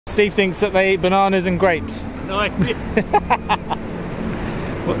Steve thinks that they eat bananas and grapes. No idea.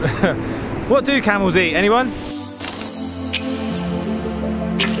 What do camels eat? Anyone?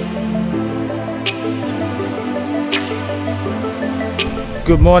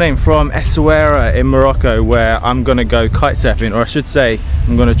 Good morning from Essaouira in Morocco, where I'm gonna go kite surfing, or I should say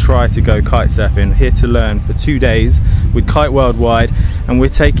I'm gonna try to go kite surfing. Here to learn for 2 days with KiteWorldWide, and we're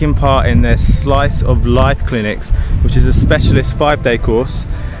taking part in their Slice of Life clinics, which is a specialist 5-day course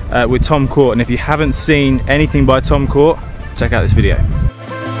with Tom Court. And if you haven't seen anything by Tom Court, check out this video.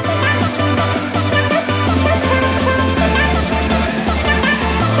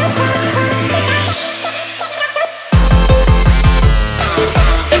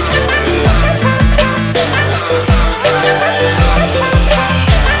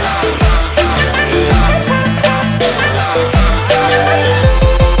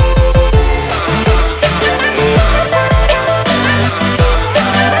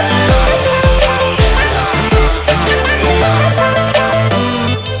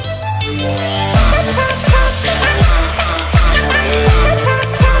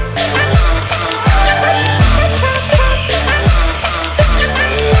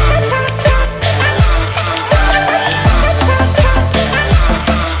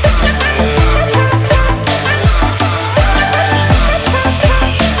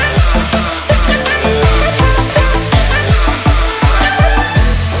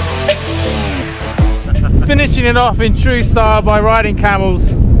 Finishing it off in true style by riding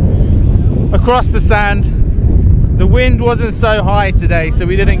camels across the sand. The wind wasn't so high today, so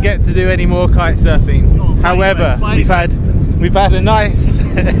we didn't get to do any more kite surfing. However, we've had a nice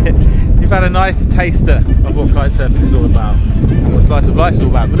we've had a nice taster of what kite surfing is all about, what Slice of Life is all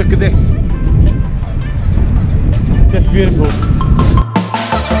about. But look at this, just beautiful.